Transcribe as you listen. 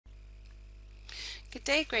Good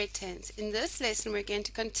day, grade 10s. In this lesson, we're going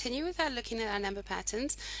to continue with our looking at our number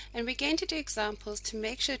patterns, and we're going to do examples to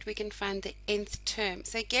make sure that we can find the nth term.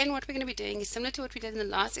 So again, what we're going to be doing is similar to what we did in the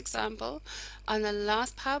last example. On the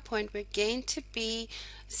last PowerPoint, we're going to be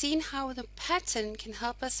seeing how the pattern can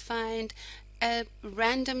help us find a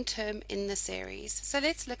random term in the series. So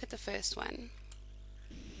let's look at the first one.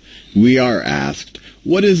 We are asked,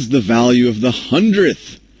 what is the value of the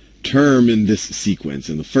 100th term in this sequence?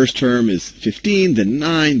 And the first term is 15, then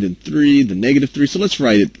 9, then 3, then -3. So let's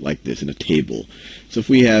write it like this in a table. So if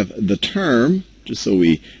we have the term, just so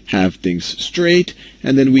we have things straight,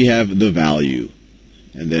 and then we have the value.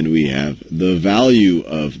 And then we have the value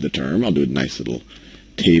of the term. I'll do a nice little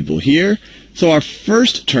table here. So our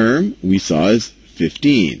first term we saw is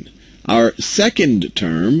 15. Our second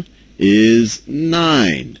term is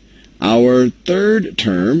 9. Our third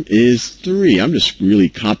term is 3. I'm just really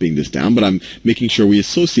copying this down, but I'm making sure we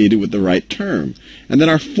associate it with the right term. And then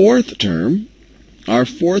our fourth term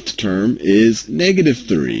is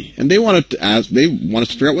 -3. And they want us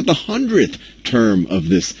to figure out what the 100th term of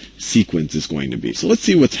this sequence is going to be. So let's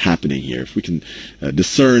see what's happening here, if we can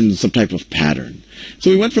discern some type of pattern. So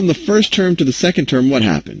we went from the first term to the second term. What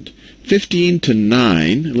happened? 15 to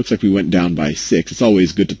 9, it looks like we went down by 6. It's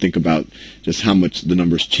always good to think about just how much the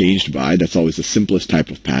numbers changed by. That's always the simplest type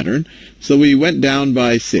of pattern. So we went down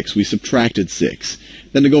by 6. We subtracted 6.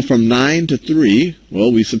 Then to go from 9 to 3,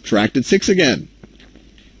 well, we subtracted 6 again.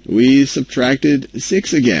 We subtracted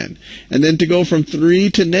 6 again. And then to go from 3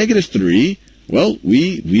 to -3, well,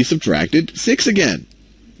 we subtracted 6 again.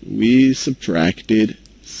 We subtracted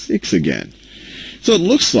 6 again. So it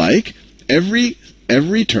looks like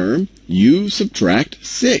every term you subtract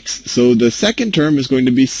 6. So the second term is going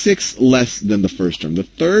to be 6 less than the first term. The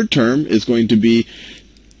third term is going to be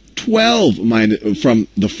 12 from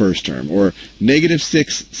the first term, or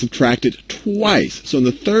 -6 subtracted twice. So in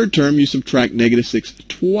the third term you subtract -6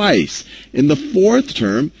 twice. In the fourth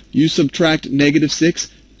term you subtract -6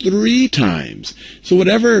 3 times. So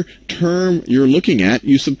whatever term you're looking at,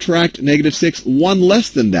 you subtract -6 one less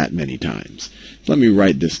than that many times. Let me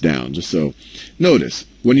write this down just so. Notice,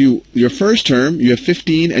 when your first term, you have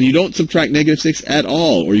 15 and you don't subtract -6 at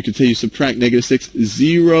all. Or you could say you subtract -6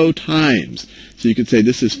 0 times. So you could say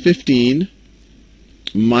this is 15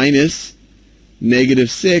 minus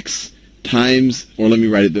 -6 times, or let me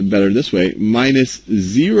write it better this way, minus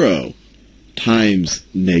 0 times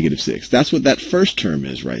 -6. That's what that first term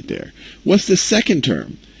is right there. What's the second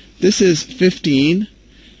term? This is 15.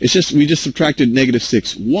 We just subtracted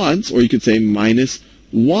 -6 once, or you could say minus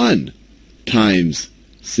 1 times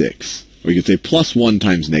 6. Or you could say plus 1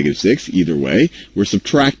 times -6. Either way, we're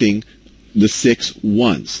subtracting the 6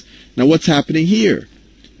 once. Now what's happening here?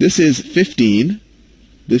 This is 15.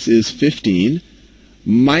 This is 15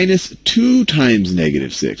 minus 2 times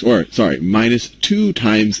 -6. Or, sorry, minus 2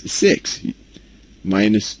 times 6.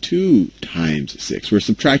 Minus 2 times 6. We're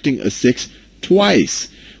subtracting a 6 twice.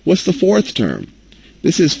 What's the fourth term?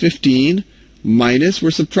 This is 15 minus, we're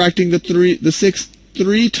subtracting the 6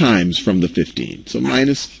 3 times from the 15. So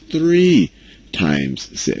minus 3 times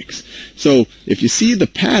 6. So if you see the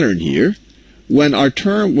pattern here, when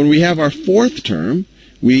we have our fourth term,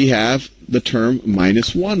 we have the term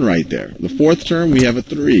 -1 right there. The fourth term, we have a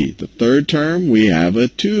 3. The third term, we have a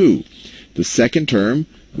 2. The second term,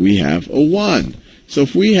 we have a 1. So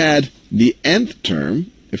if we had the nth term,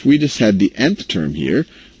 if we just had the nth term here,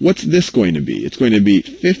 what's this going to be? It's going to be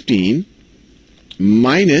 15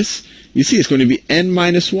 minus, you see it's going to be n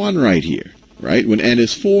minus 1 right here, right? When n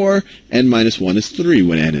is 4, n minus 1 is 3.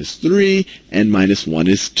 When n is 3, n minus 1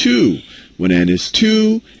 is 2. When n is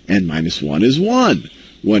 2, n minus 1 is 1.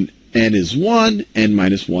 When n is 1, n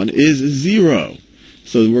minus 1 is 0.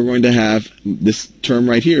 So we're going to have, this term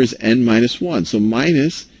right here is n minus 1. So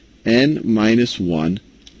minus n minus 1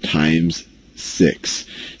 times 6.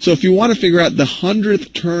 So if you want to figure out the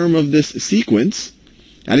 100th term of this sequence,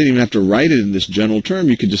 I didn't even have to write it in this general term.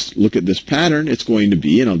 You could just look at this pattern. It's going to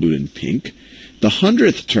be, and I'll do it in pink, the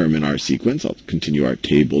 100th term in our sequence, I'll continue our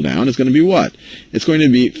table down, is going to be what? It's going to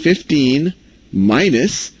be 15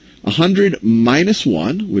 minus 100 minus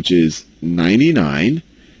 1, which is 99,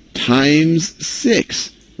 times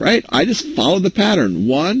 6. Right? I just followed the pattern.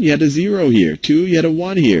 1, you had a 0 here. 2, you had a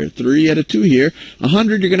 1 here. 3, you had a 2 here.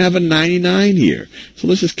 100, you're going to have a 99 here. So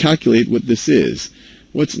let's just calculate what this is.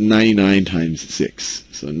 What's 99 times 6?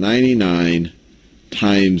 So 99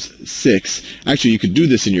 times 6. Actually, you could do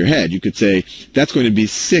this in your head. You could say that's going to be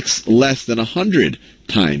 6 less than 100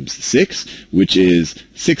 times 6, which is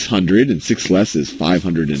 600, and 6 less is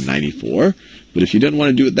 594. But if you didn't want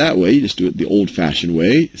to do it that way, you just do it the old-fashioned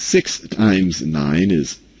way. 6 times 9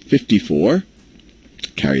 is 54.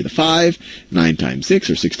 Carry the 5. 9 times 6,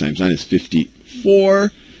 or 6 times 9 is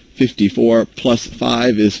 54. 54 plus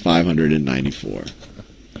 5 is 594.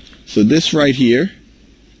 So this right here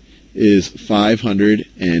is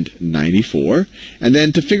 594. And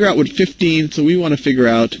then to figure out what 15, so we want to figure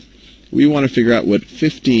out what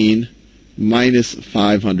 15 minus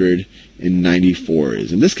 594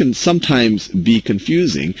 is. And this can sometimes be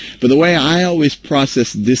confusing, but the way I always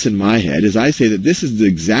process this in my head is I say that this is the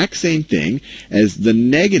exact same thing as the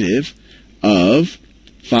negative of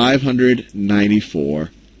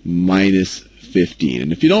 594 minus 15.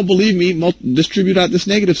 And if you don't believe me, distribute out this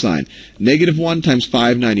negative sign. Negative 1 times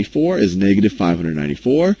 594 is negative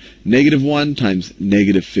 594. Negative 1 times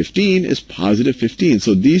negative 15 is positive 15.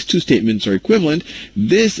 So these two statements are equivalent.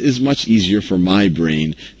 This is much easier for my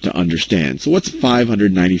brain to understand. So what's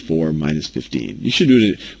 594 minus 15? We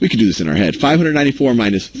could do this in our head. 594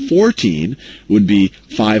 minus 14 would be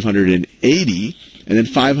 580. And then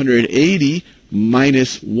 580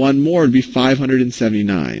 minus one more would be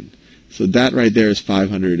 579. So that right there is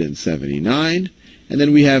 579. And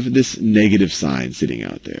then we have this negative sign sitting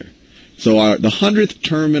out there. So the 100th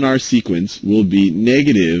term in our sequence will be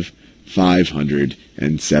negative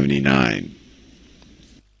 579.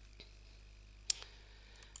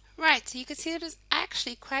 Right, so you can see it is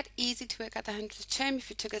actually quite easy to work out the 100th term if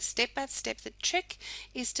you took it step by step. The trick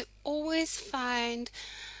is to always find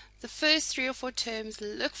the first 3 or 4 terms,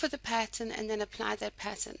 look for the pattern, and then apply that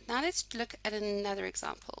pattern. Now let's look at another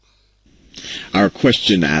example. Our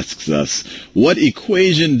question asks us, what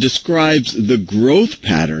equation describes the growth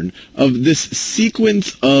pattern of this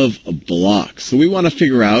sequence of blocks? So we want to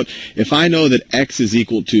figure out, if I know that x is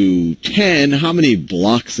equal to 10, how many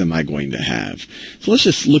blocks am I going to have? So let's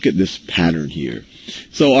just look at this pattern here.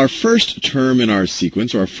 So our first term in our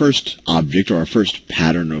sequence, or our first object, or our first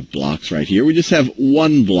pattern of blocks right here, we just have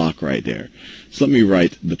one block right there. So let me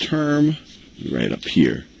write the term right up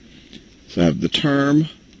here. So I have the term,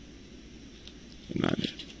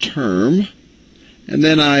 and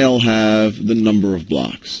then I'll have the number of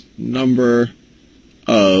blocks. Number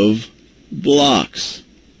of blocks.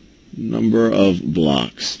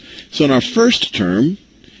 So in our first term,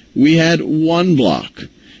 we had one block.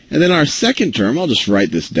 And then our second term, I'll just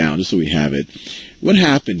write this down just so we have it. What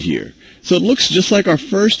happened here? So it looks just like our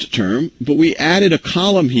first term, but we added a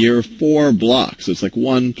column here of 4 blocks. So it's like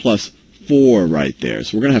 1 plus 4 right there.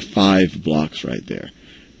 So we're going to have 5 blocks right there.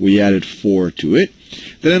 We added 4 to it.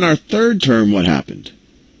 Then in our third term, what happened?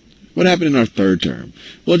 What happened in our third term?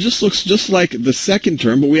 Well, it just looks just like the second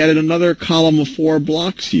term, but we added another column of 4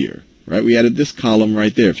 blocks here, right? We added this column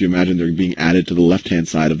right there, if you imagine they're being added to the left-hand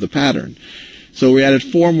side of the pattern. So we added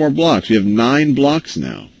 4 more blocks. We have 9 blocks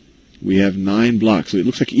now. We have 9 blocks. So it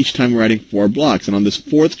looks like each time we're adding 4 blocks. And on this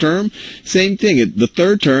fourth term, same thing. The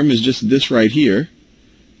third term is just this right here.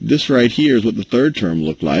 This right here is what the third term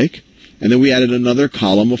looked like. And then we added another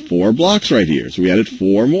column of 4 blocks right here. So we added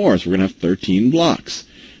 4 more. So we're going to have 13 blocks.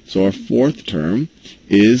 So our fourth term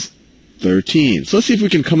is 13. So let's see if we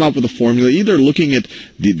can come up with a formula, either looking at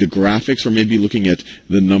the graphics or maybe looking at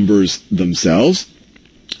the numbers themselves.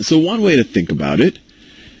 So one way to think about it,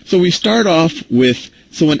 so we start off with,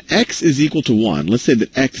 so when x is equal to 1, let's say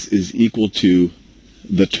that x is equal to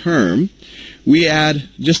the term, we add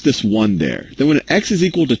just this 1 there. Then when x is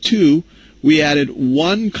equal to 2, we added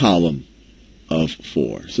 1 column of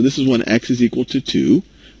 4. So this is when x is equal to 2.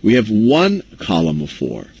 We have 1 column of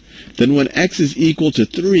 4. Then when x is equal to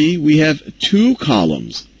 3, we have 2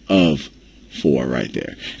 columns of 4 right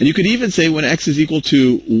there. And you could even say when x is equal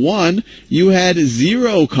to 1, you had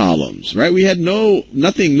 0 columns, right? We had no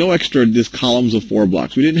extra just columns of 4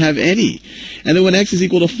 blocks. We didn't have any. And then when x is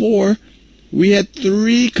equal to 4, we had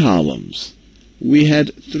 3 columns. We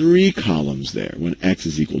had 3 columns there when x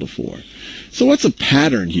is equal to 4. So what's a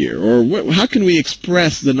pattern here? Or how can we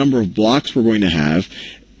express the number of blocks we're going to have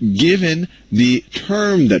given the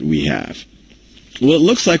term that we have? Well, it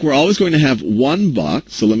looks like we're always going to have 1 block.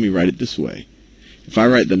 So let me write it this way. If I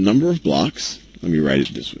write the number of blocks, let me write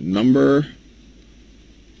it this way. Number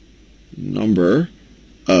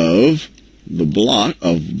of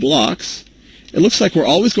blocks. It looks like we're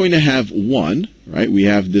always going to have 1, right? We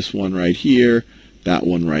have this one right here, that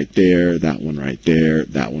one right there, that one right there,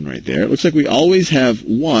 that one right there. It looks like we always have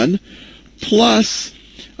 1 plus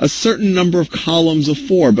a certain number of columns of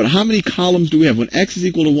 4. But how many columns do we have? When x is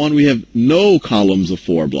equal to 1, we have no columns of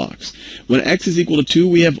 4 blocks. When x is equal to 2,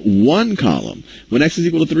 we have 1 column. When x is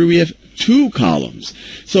equal to 3, we have 2 columns.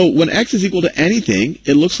 So when x is equal to anything,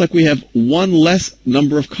 it looks like we have 1 less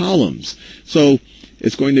number of columns. So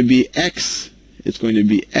it's going to be x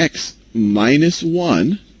minus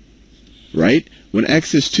 1, right? When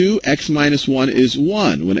x is 2, x minus 1 is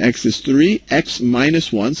 1. When x is 3, x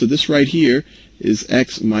minus 1. So this right here is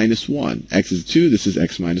x minus 1. X is 2, this is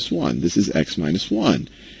x minus 1. This is x minus 1.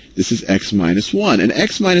 This is x minus 1. And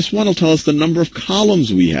x minus 1 will tell us the number of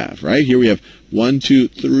columns we have, right? Here we have 1, 2,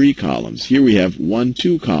 3 columns. Here we have 1,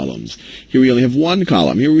 2 columns. Here we only have 1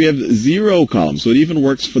 column. Here we have 0 columns. So it even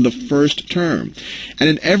works for the first term. And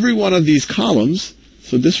in every one of these columns,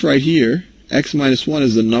 so this right here, x minus 1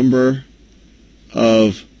 is the number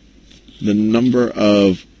of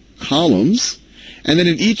columns. And then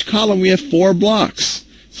in each column we have 4 blocks.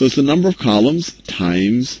 So it's the number of columns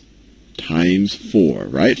times 4,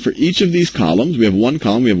 right? For each of these columns, we have 1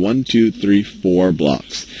 column, we have 1, 2, 3, 4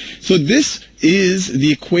 blocks. So this is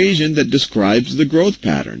the equation that describes the growth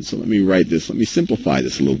pattern. So let me write this, let me simplify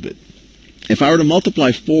this a little bit. If I were to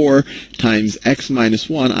multiply 4 times x minus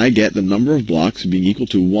 1, I get the number of blocks being equal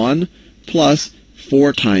to 1 plus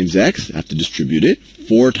 4 times x. I have to distribute it.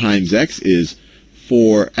 4 times x is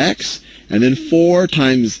 4x. And then 4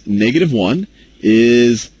 times negative 1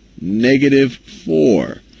 is negative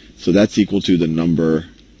 4. So that's equal to the number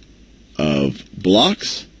of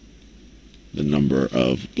blocks. The number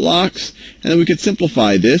of blocks. And then we could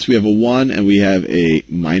simplify this. We have a 1 and we have a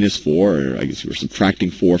minus 4, or I guess we're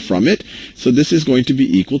subtracting 4 from it. So this is going to be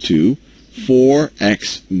equal to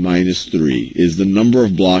 4x minus 3 is the number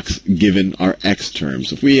of blocks given our x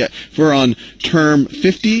terms. If we're on term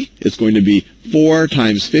 50, it's going to be 4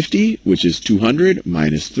 times 50, which is 200,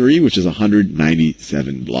 minus 3, which is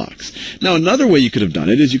 197 blocks. Now, another way you could have done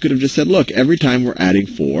it is you could have just said, look, every time we're adding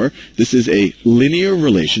 4, this is a linear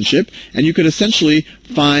relationship, and you could essentially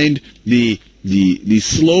find the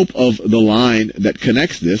slope of the line that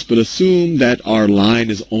connects this, but assume that our line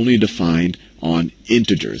is only defined on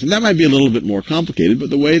integers. And that might be a little bit more complicated,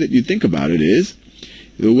 but the way that you think about it is,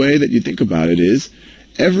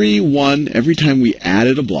 every time we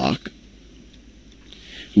added a block,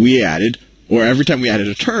 every time we added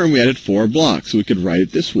a term, we added 4 blocks. So we could write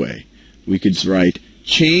it this way. We could write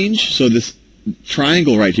change, so this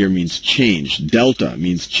triangle right here means change. Delta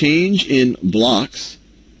means change in blocks,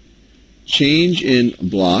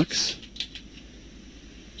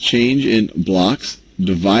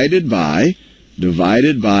 divided by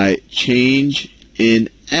change in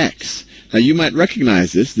x. Now you might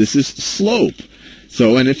recognize this. This is slope.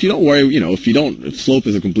 So, and if you don't worry, if slope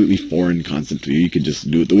is a completely foreign concept to you, you can just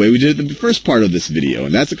do it the way we did in the first part of this video.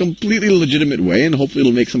 And that's a completely legitimate way, and hopefully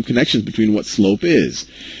it'll make some connections between what slope is.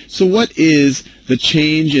 So what is the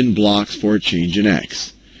change in blocks for a change in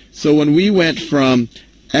x? So when we went from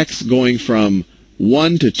x going from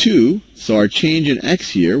 1 to 2, so our change in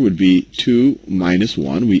x here would be 2 minus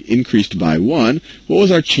 1. We increased by 1. What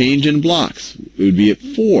was our change in blocks? It would be at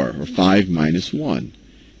 4, or 5 minus 1.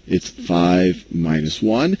 It's 5 minus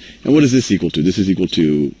 1. And what is this equal to? This is equal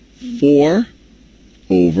to 4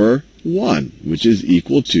 over 1, which is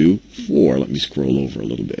equal to 4. Let me scroll over a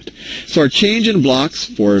little bit. So our change in blocks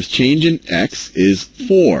for change in x is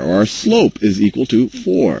 4, or our slope is equal to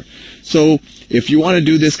 4. So if you want to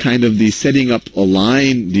do this kind of the setting up a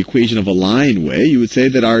line, the equation of a line way, you would say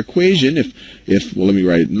that our equation, well, let me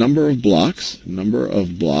write it, number of blocks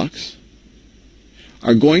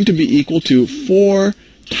are going to be equal to 4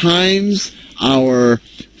 times the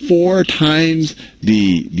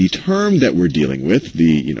term that we're dealing with,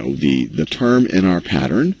 the term in our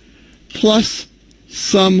pattern, plus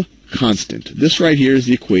some constant. This right here is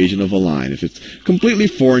the equation of a line. If it's completely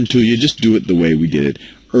foreign to you, just do it the way we did it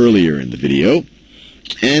earlier in the video.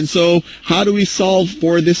 And so how do we solve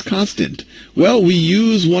for this constant? Well, we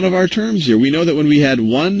use one of our terms here. We know that when we had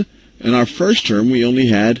 1 in our first term, we only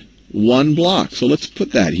had 1 block. So let's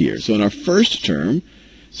put that here. So in our first term,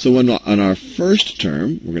 we're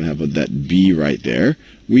going to have that b right there.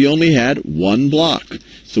 We only had 1 block.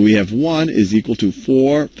 So we have 1 is equal to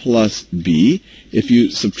 4 plus b. If you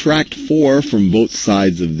subtract 4 from both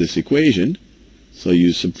sides of this equation, so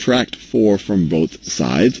you subtract 4 from both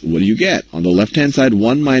sides, what do you get? On the left-hand side,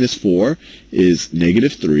 1 minus 4 is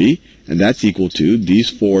negative 3, and that's equal to,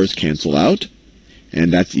 these 4's cancel out,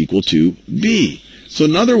 and that's equal to b. So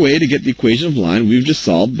another way to get the equation of line, we've just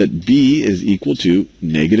solved that b is equal to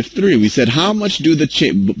negative 3. We said, how much do the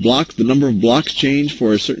number of blocks change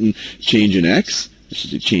for a certain change in x? This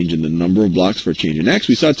is a change in the number of blocks for a change in x.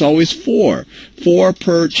 We saw it's always 4. 4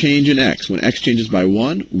 per change in x. When x changes by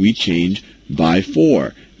 1, we change by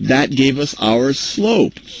 4. That gave us our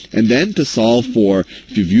slope. And then to solve for,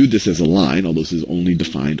 if you view this as a line, although this is only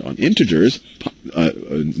defined on integers,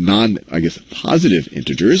 positive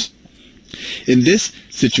integers, In this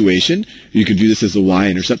situation, you could view this as the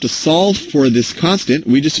y-intercept. To solve for this constant,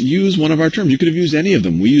 we just use one of our terms. You could have used any of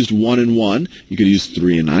them. We used 1 and 1. You could use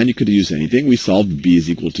 3 and 9. You could have used anything. We solved b is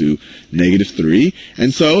equal to negative 3.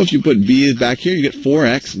 And so if you put b back here, you get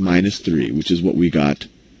 4x minus 3, which is what we got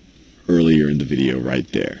earlier in the video right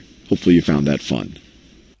there. Hopefully you found that fun.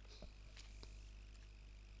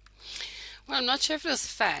 Well, I'm not sure if it was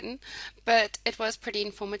fun, but it was pretty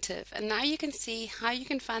informative. And now you can see how you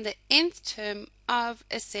can find the nth term of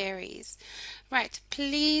a series. Right,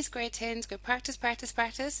 please, grade 10s, go practice, practice,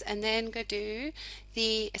 practice, and then go do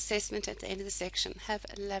the assessment at the end of the section. Have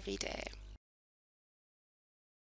a lovely day.